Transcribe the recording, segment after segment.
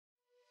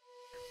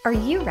Are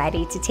you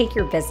ready to take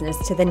your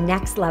business to the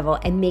next level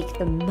and make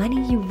the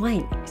money you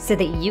want so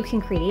that you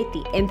can create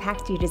the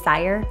impact you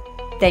desire?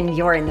 Then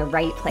you're in the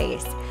right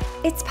place.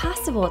 It's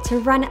possible to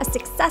run a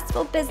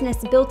successful business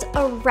built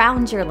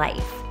around your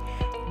life.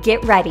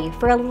 Get ready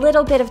for a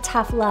little bit of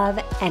tough love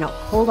and a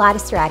whole lot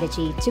of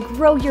strategy to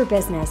grow your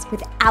business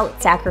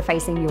without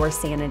sacrificing your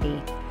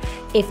sanity.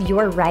 If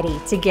you're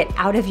ready to get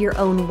out of your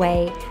own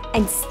way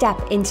and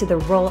step into the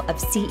role of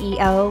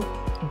CEO,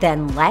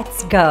 then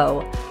let's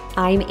go.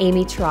 I'm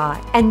Amy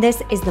Traw, and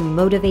this is the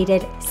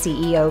Motivated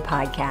CEO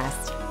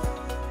Podcast.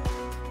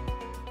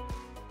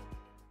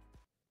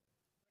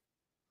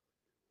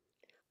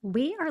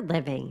 We are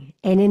living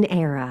in an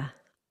era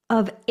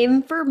of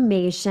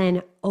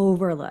information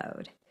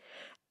overload.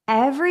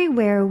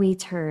 Everywhere we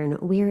turn,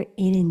 we're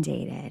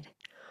inundated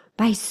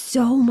by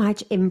so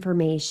much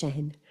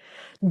information.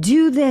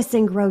 Do this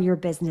and grow your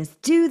business.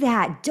 Do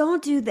that.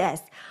 Don't do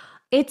this.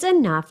 It's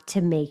enough to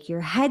make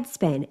your head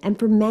spin. And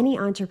for many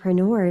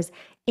entrepreneurs,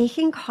 it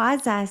can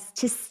cause us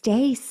to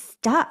stay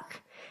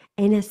stuck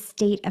in a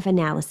state of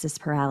analysis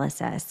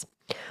paralysis.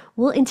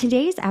 Well, in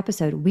today's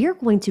episode, we're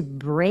going to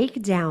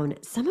break down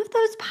some of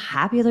those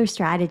popular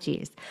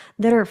strategies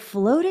that are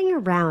floating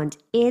around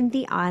in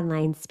the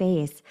online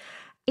space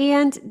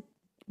and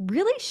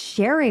really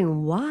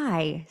sharing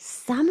why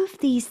some of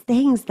these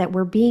things that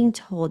we're being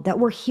told, that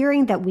we're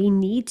hearing that we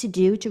need to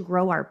do to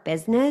grow our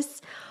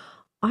business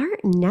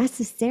aren't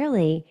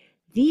necessarily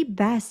the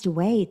best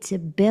way to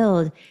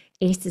build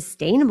a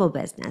sustainable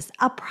business,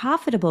 a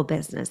profitable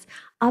business,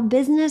 a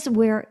business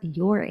where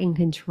you're in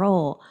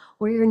control,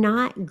 where you're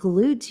not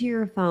glued to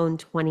your phone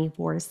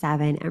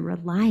 24/7 and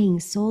relying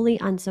solely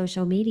on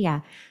social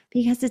media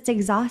because it's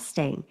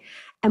exhausting.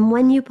 And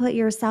when you put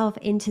yourself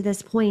into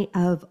this point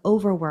of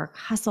overwork,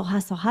 hustle,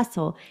 hustle,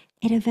 hustle,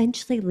 it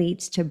eventually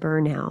leads to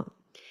burnout.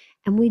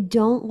 And we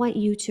don't want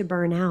you to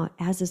burn out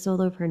as a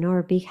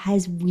solopreneur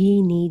because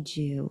we need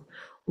you.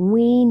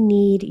 We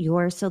need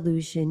your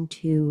solution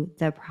to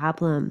the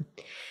problem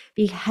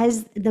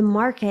because the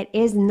market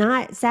is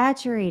not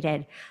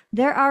saturated.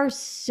 There are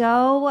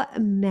so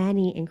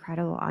many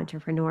incredible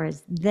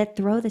entrepreneurs that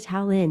throw the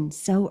towel in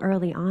so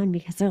early on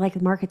because they're like,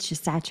 the market's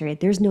just saturated.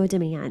 There's no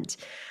demand.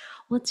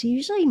 Well, it's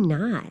usually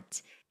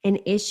not an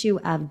issue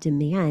of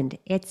demand.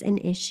 It's an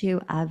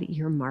issue of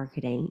your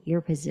marketing,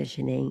 your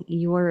positioning,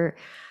 your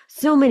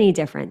so many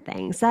different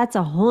things. That's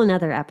a whole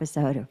nother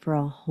episode for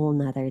a whole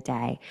nother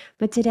day.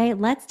 But today,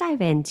 let's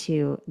dive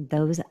into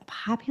those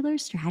popular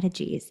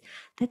strategies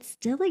that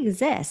still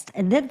exist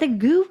and that the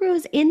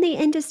gurus in the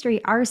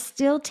industry are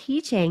still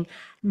teaching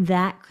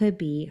that could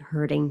be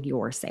hurting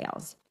your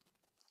sales.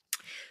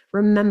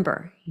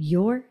 Remember,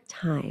 your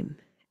time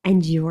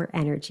and your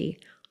energy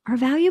are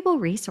valuable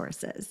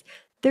resources.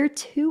 They're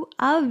two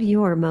of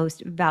your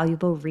most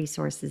valuable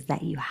resources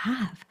that you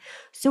have.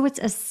 So it's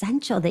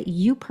essential that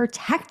you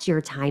protect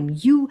your time,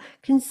 you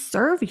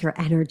conserve your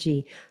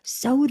energy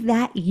so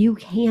that you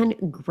can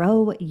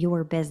grow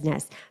your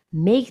business,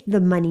 make the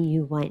money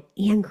you want,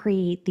 and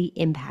create the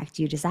impact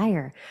you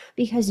desire.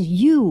 Because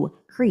you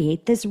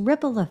create this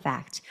ripple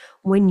effect.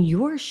 When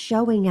you're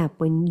showing up,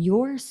 when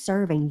you're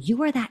serving,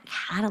 you are that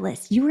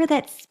catalyst, you are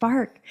that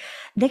spark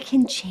that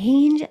can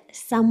change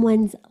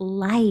someone's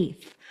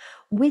life.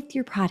 With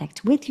your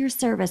product, with your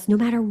service, no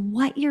matter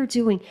what you're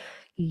doing,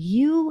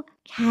 you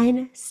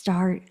can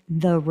start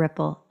the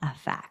ripple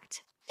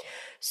effect.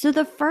 So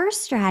the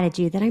first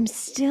strategy that I'm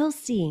still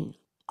seeing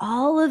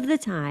all of the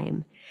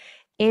time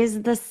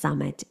is the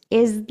summit,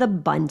 is the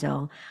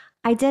bundle.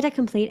 I did a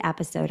complete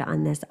episode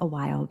on this a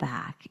while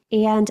back,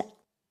 and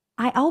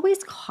I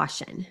always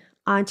caution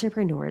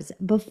entrepreneurs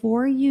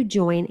before you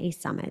join a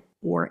summit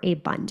or a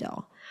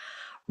bundle,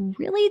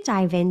 really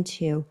dive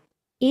into,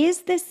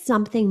 is this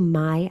something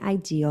my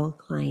ideal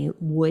client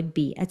would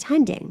be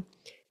attending?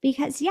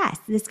 Because yes,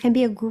 this can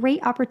be a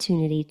great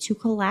opportunity to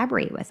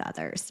collaborate with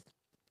others.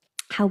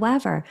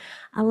 However,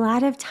 a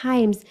lot of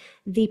times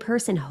the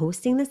person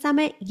hosting the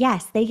summit,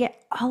 yes, they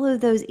get all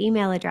of those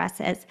email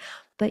addresses,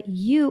 but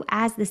you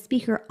as the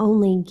speaker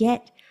only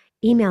get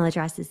email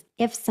addresses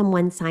if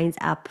someone signs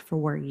up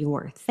for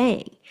your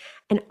thing.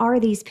 And are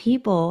these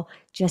people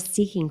just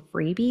seeking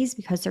freebies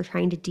because they're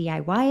trying to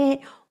DIY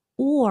it,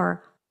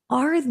 or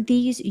are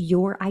these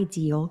your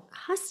ideal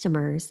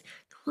customers,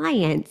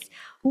 clients,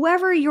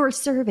 whoever you're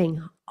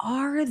serving?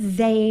 Are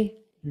they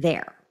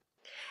there?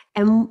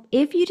 And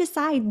if you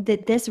decide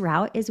that this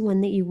route is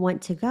one that you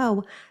want to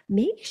go,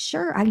 make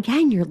sure,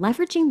 again, you're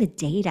leveraging the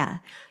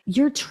data.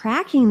 You're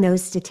tracking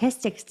those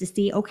statistics to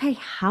see, okay,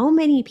 how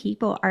many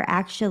people are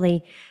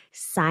actually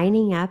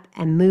signing up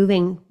and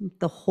moving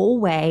the whole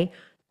way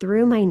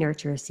through my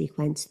nurture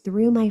sequence,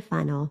 through my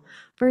funnel,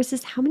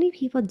 versus how many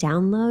people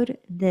download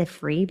the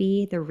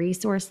freebie, the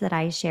resource that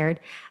I shared,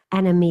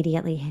 and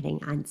immediately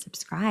hitting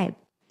unsubscribe.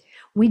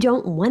 We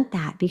don't want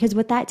that, because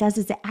what that does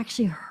is it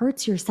actually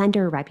hurts your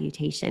sender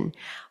reputation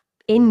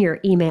in your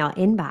email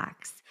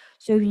inbox.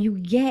 So you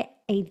get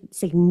a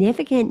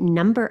significant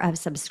number of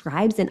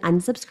subscribes and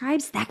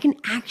unsubscribes that can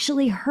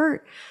actually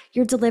hurt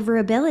your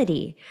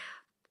deliverability.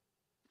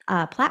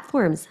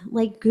 platforms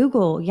like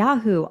Google,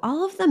 Yahoo,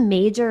 all of the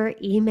major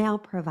email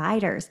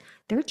providers,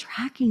 they're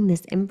tracking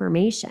this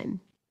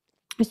information.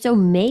 So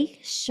make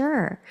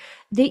sure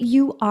that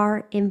you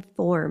are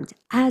informed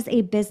as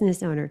a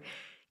business owner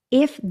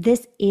if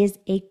this is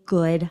a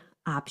good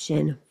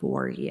option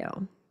for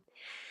you.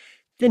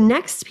 The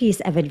next piece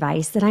of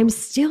advice that I'm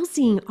still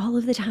seeing all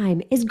of the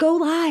time is go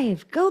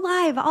live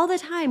all the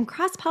time,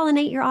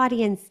 cross-pollinate your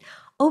audience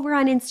over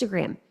on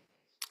Instagram.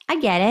 I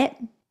get it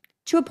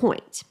to a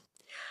point.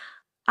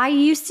 I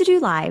used to do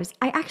lives.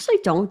 I actually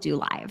don't do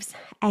lives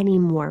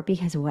anymore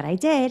because what I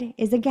did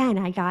is, again,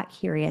 I got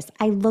curious.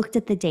 I looked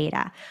at the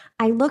data.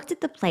 I looked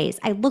at the plays.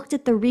 I looked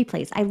at the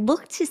replays. I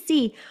looked to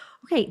see,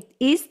 okay,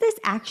 is this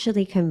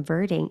actually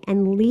converting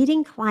and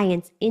leading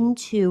clients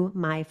into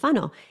my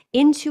funnel,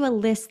 into a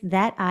list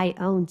that I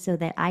own so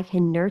that I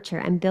can nurture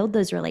and build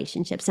those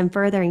relationships and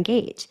further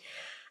engage?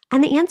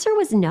 And the answer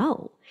was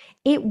no,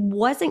 it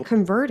wasn't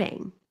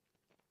converting.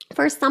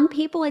 For some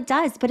people it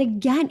does, but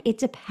again, it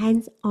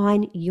depends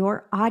on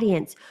your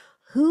audience.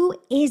 Who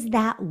is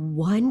that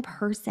one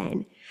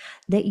person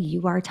that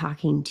you are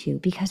talking to?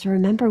 Because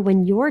remember,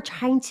 when you're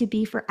trying to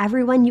be for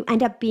everyone, you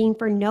end up being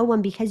for no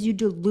one because you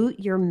dilute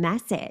your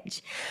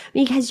message.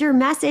 Because your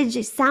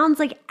message sounds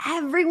like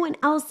everyone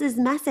else's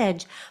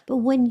message. But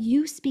when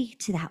you speak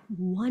to that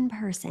one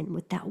person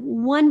with that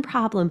one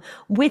problem,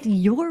 with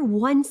your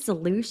one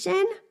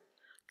solution,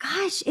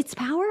 gosh, it's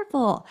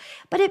powerful,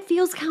 but it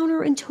feels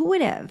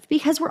counterintuitive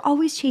because we're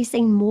always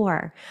chasing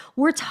more.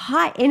 We're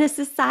taught in a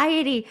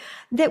society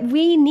that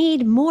we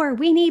need more,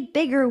 we need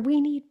bigger, we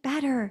need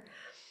better.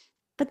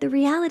 But the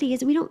reality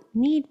is we don't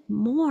need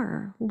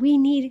more. We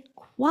need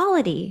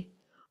quality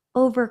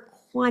over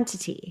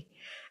quantity.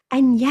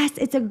 And yes,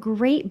 it's a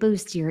great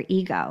boost to your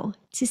ego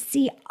to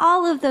see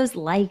all of those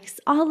likes,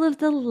 all of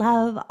the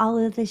love, all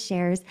of the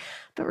shares.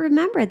 But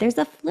remember, there's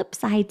a flip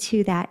side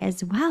to that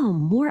as well.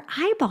 More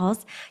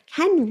eyeballs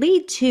can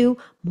lead to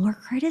more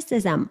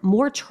criticism,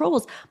 more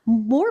trolls,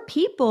 more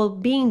people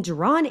being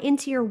drawn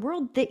into your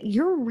world that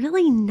you're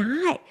really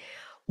not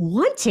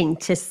wanting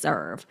to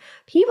serve,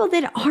 people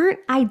that aren't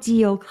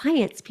ideal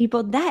clients,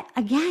 people that,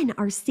 again,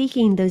 are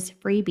seeking those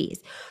freebies.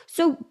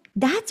 So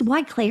that's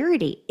why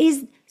clarity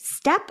is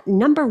step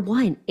number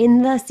one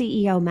in the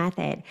CEO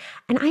method.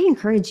 And I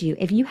encourage you,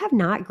 if you have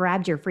not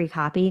grabbed your free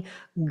copy,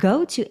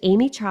 go to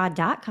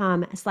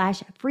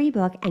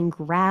amytraw.com/freebook and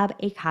grab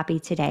a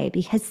copy today,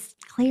 because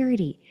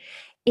clarity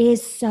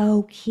is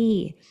so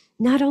key.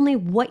 Not only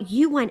what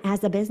you want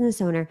as a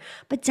business owner,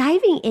 but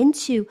diving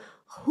into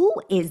who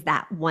is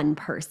that one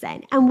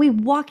person. And we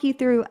walk you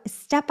through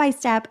step by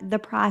step the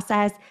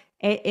process.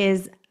 It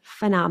is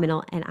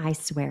phenomenal. And I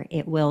swear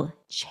it will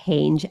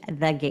change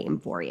the game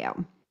for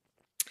you.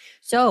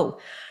 So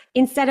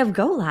instead of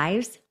go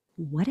lives,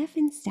 what if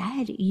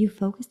instead you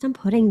focused on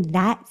putting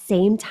that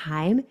same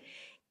time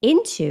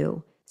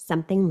into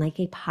something like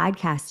a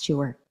podcast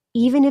tour?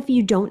 Even if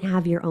you don't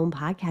have your own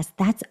podcast,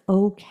 that's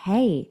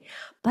okay.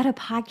 But a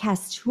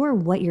podcast tour,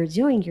 what you're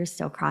doing, you're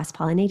still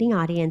cross-pollinating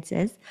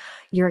audiences,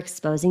 you're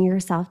exposing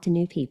yourself to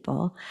new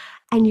people,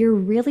 and you're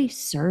really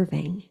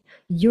serving.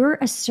 You're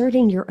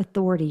asserting your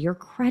authority, your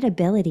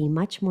credibility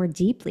much more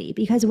deeply,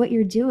 because what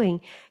you're doing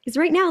is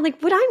right now,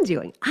 like what I'm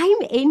doing,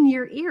 I'm in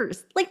your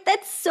ears. Like,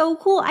 that's so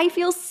cool. I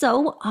feel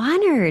so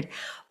honored,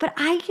 but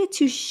I get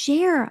to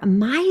share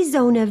my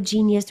zone of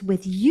genius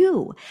with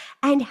you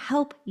and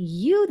help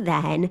you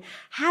then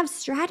have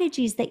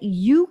strategies that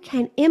you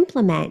can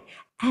implement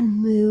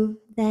and move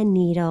the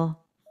needle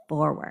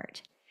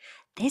forward.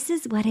 This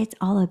is what it's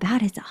all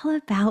about. It's all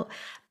about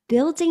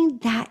building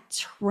that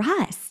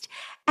trust.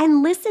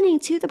 And listening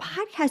to the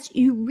podcast,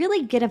 you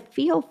really get a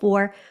feel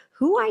for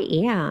who I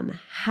am,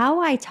 how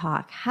I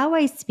talk, how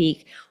I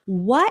speak,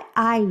 what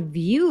I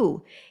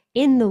view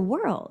in the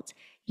world.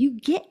 You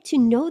get to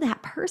know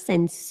that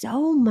person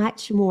so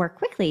much more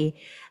quickly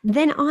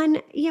than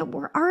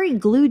we're already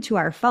glued to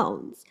our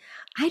phones.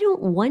 I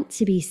don't want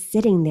to be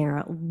sitting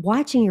there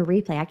watching a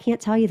replay. I can't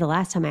tell you the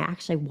last time I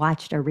actually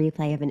watched a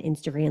replay of an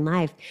Instagram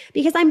live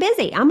because I'm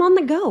busy. I'm on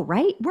the go,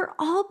 right? We're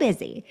all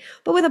busy.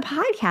 But with a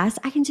podcast,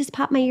 I can just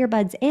pop my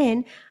earbuds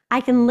in. I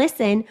can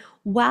listen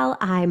while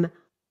I'm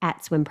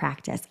at swim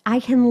practice. I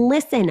can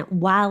listen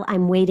while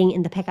I'm waiting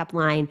in the pickup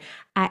line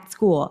at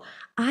school.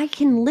 I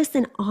can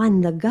listen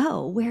on the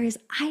go, whereas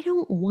I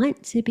don't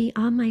want to be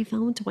on my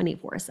phone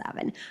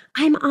 24/7.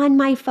 I'm on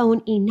my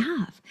phone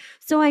enough.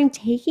 So I'm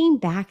taking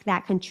back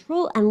that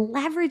control and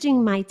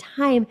leveraging my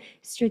time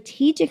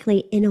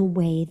strategically in a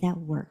way that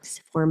works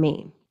for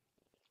me.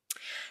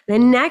 The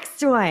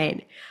next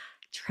one,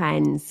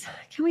 trends.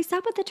 Can we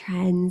stop with the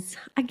trends?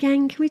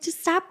 Again, can we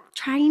just stop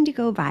trying to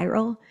go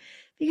viral?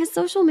 Because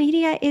social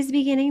media is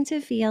beginning to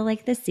feel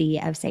like the sea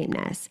of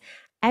sameness.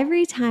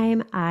 Every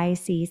time I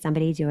see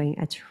somebody doing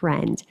a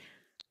trend,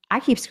 I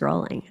keep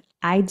scrolling.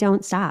 I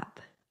don't stop.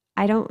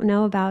 I don't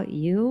know about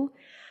you,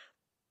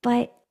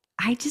 but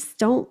I just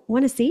don't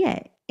want to see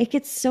it. It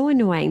gets so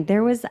annoying.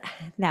 There was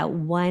that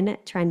one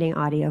trending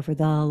audio for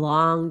the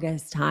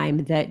longest time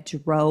that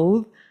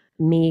drove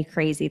me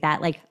crazy.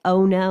 That like,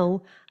 oh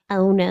no,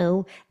 Oh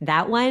no,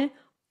 that one.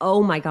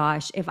 Oh my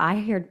gosh, if I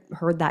had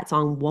heard that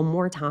song one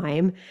more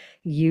time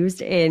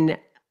used in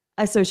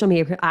a social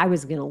media, I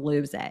was going to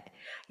lose it.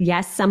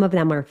 Yes, some of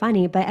them are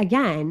funny, but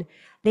again,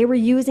 they were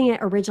using it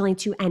originally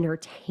to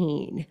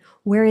entertain.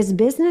 Whereas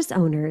business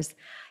owners,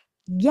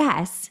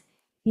 yes,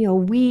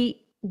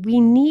 we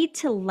need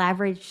to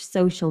leverage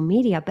social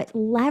media, but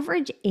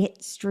leverage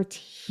it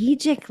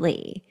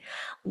strategically.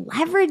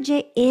 Leverage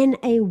it in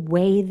a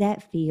way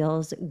that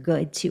feels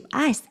good to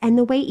us. And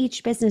the way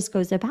each business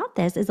goes about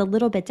this is a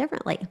little bit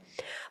differently.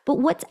 But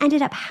what's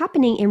ended up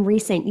happening in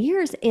recent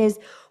years is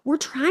we're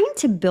trying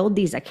to build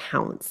these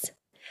accounts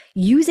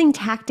using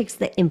tactics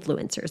that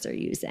influencers are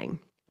using.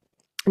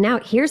 Now,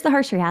 here's the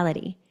harsh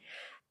reality.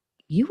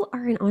 You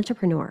are an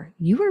entrepreneur.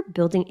 You are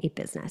building a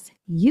business.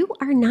 You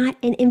are not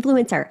an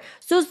influencer.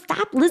 So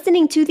stop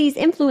listening to these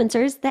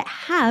influencers that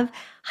have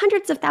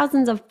hundreds of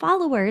thousands of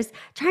followers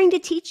trying to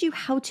teach you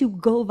how to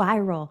go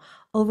viral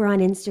over on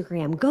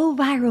Instagram, go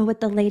viral with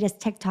the latest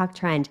TikTok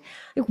trend.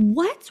 Like,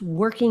 what's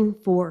working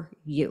for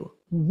you?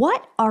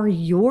 What are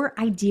your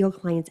ideal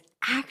clients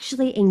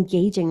actually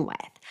engaging with?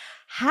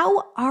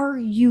 How are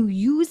you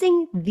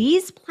using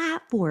these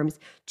platforms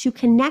to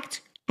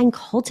connect and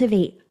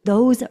cultivate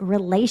those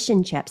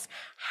relationships?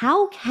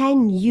 How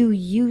can you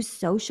use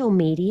social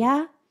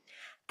media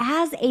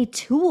as a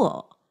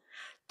tool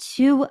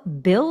to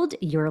build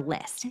your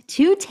list,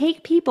 to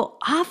take people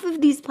off of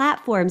these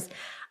platforms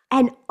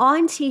and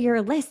onto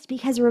your list?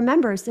 Because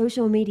remember,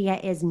 social media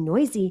is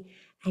noisy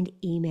and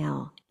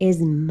email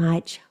is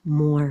much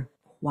more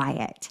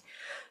quiet.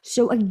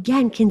 So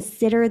again,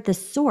 consider the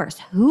source.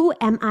 Who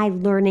am I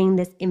learning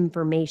this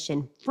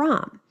information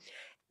from?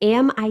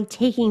 Am I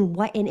taking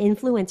what an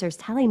influencer is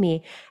telling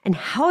me and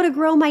how to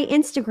grow my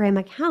Instagram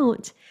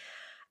account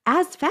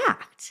as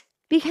fact?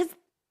 Because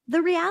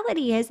the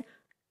reality is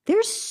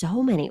there's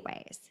so many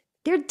ways.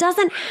 There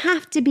doesn't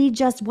have to be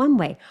just one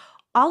way.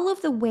 All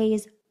of the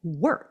ways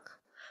work.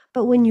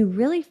 But when you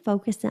really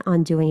focus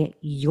on doing it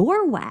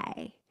your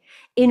way,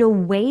 in a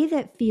way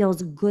that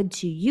feels good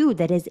to you,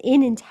 that is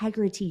in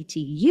integrity to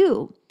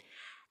you,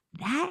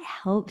 that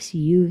helps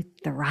you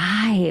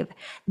thrive.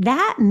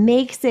 That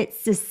makes it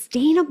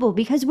sustainable,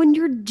 because when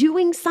you're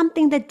doing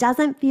something that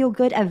doesn't feel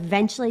good,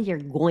 eventually you're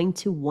going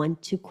to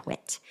want to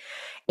quit.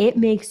 It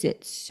makes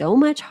it so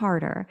much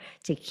harder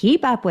to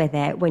keep up with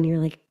it when you're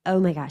like,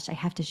 oh my gosh, I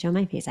have to show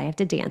my face. I have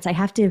to dance. I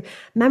have to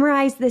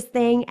memorize this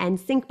thing and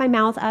sync my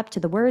mouth up to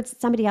the words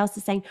that somebody else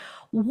is saying.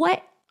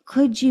 What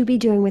could you be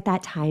doing with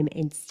that time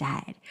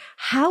instead?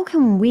 How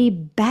can we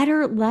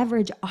better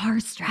leverage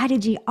our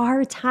strategy,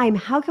 our time?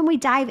 How can we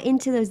dive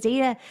into those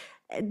data,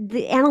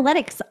 the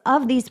analytics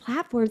of these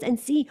platforms, and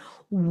see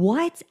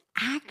what's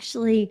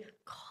actually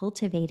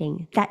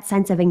cultivating that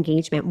sense of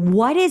engagement?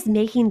 What is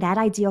making that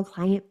ideal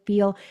client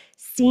feel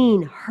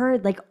seen,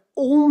 heard, like,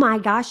 oh my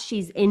gosh,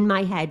 she's in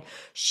my head.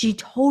 She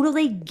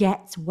totally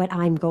gets what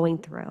I'm going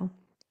through.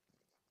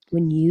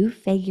 When you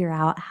figure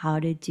out how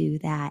to do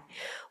that,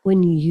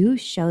 when you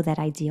show that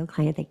ideal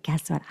client that,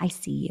 guess what? I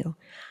see you.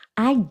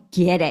 I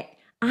get it.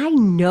 I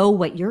know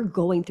what you're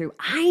going through.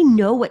 I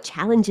know what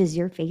challenges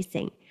you're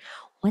facing.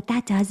 What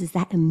that does is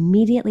that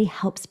immediately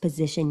helps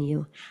position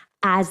you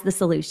as the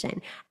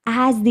solution,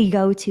 as the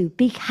go-to,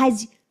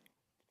 because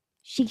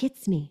she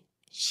gets me.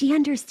 She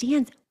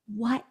understands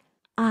what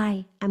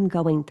I am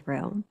going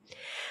through.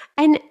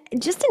 And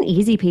just an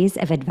easy piece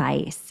of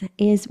advice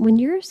is when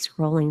you're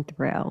scrolling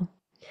through,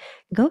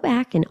 go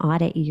back and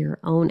audit your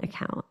own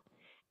account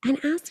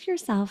and ask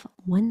yourself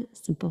one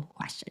simple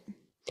question.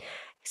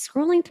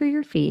 Scrolling through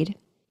your feed,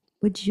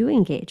 would you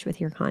engage with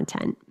your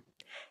content?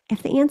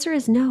 If the answer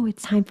is no,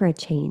 it's time for a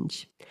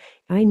change.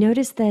 Now, I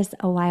noticed this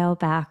a while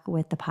back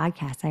with the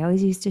podcast. I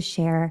always used to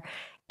share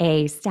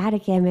a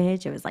static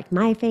image. It was like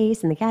my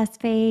face and the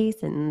guest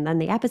face and then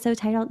the episode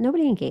title.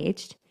 Nobody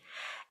engaged.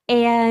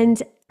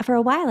 And for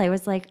a while I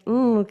was like,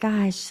 oh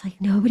gosh,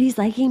 like nobody's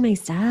liking my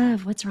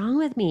stuff. What's wrong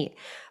with me?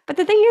 But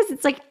the thing is,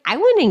 it's like, I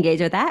wouldn't engage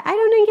with that. I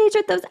don't engage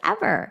with those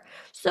ever.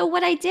 So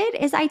what I did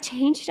is I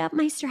changed up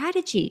my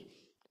strategy.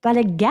 But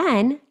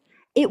again,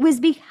 it was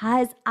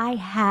because I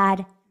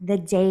had the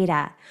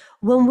data.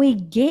 When we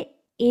get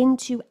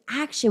into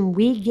action,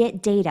 we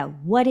get data.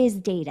 What is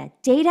data?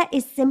 Data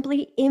is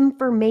simply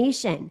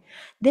information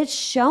that's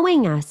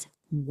showing us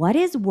what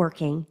is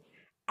working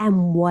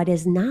and what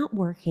is not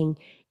working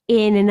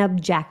in an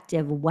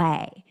objective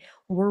way.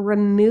 We're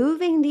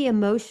removing the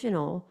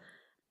emotional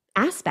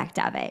aspect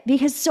of it,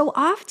 because so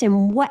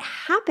often what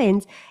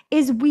happens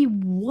is we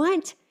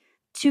want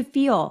to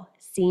feel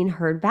seen,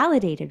 heard,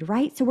 validated,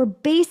 right? So we're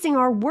basing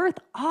our worth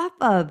off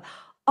of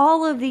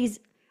all of these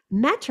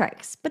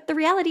metrics. But the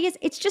reality is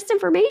it's just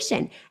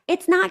information.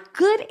 It's not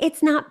good.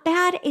 It's not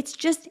bad. It's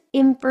just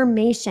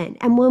information.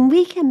 And when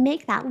we can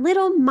make that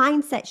little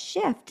mindset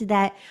shift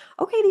that,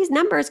 okay, these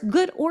numbers,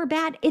 good or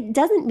bad, it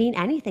doesn't mean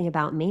anything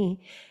about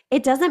me.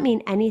 It doesn't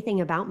mean anything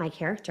about my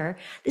character.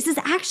 This is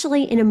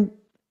actually an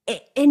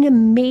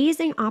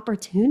amazing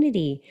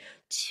opportunity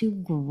to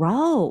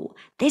grow.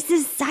 This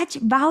is such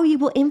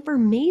valuable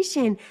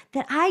information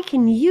that I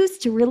can use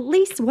to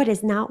release what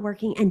is not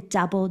working and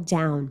double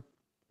down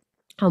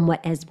on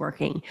what is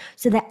working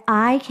so that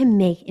I can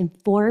make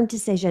informed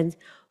decisions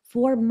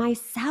for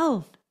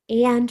myself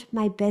and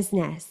my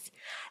business.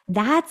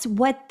 That's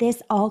what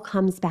this all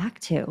comes back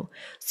to.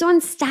 So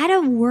instead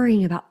of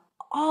worrying about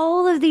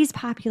all of these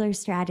popular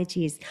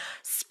strategies,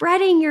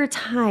 spreading your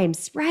time,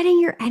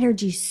 spreading your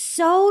energy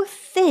so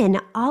thin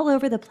all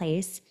over the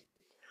place,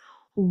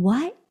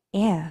 what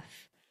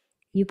if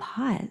you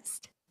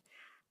paused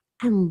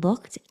and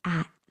looked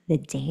at the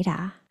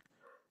data?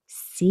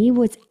 See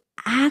what's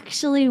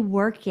actually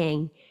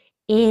working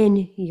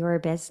in your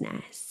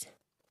business.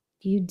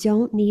 You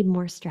don't need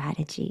more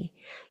strategy.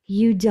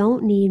 You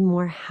don't need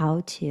more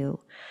how-to.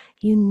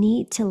 You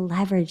need to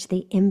leverage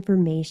the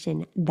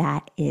information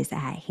that is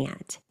at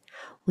hand.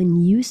 When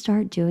you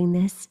start doing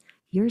this,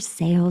 your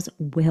sales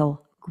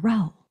will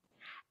grow.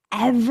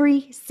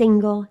 Every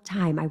single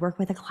time I work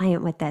with a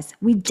client with this,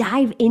 we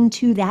dive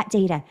into that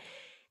data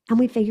and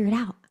we figure it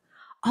out.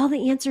 All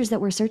the answers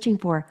that we're searching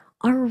for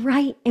are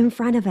right in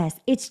front of us.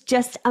 It's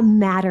just a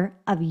matter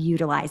of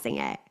utilizing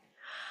it.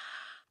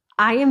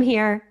 I am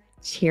here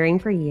cheering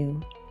for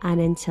you. And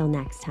until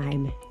next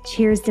time,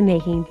 cheers to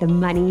making the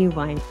money you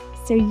want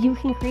so you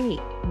can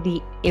create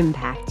the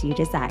impact you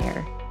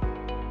desire.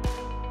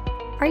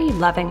 Are you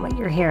loving what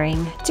you're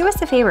hearing? Do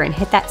us a favor and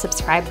hit that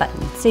subscribe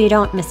button so you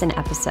don't miss an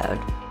episode.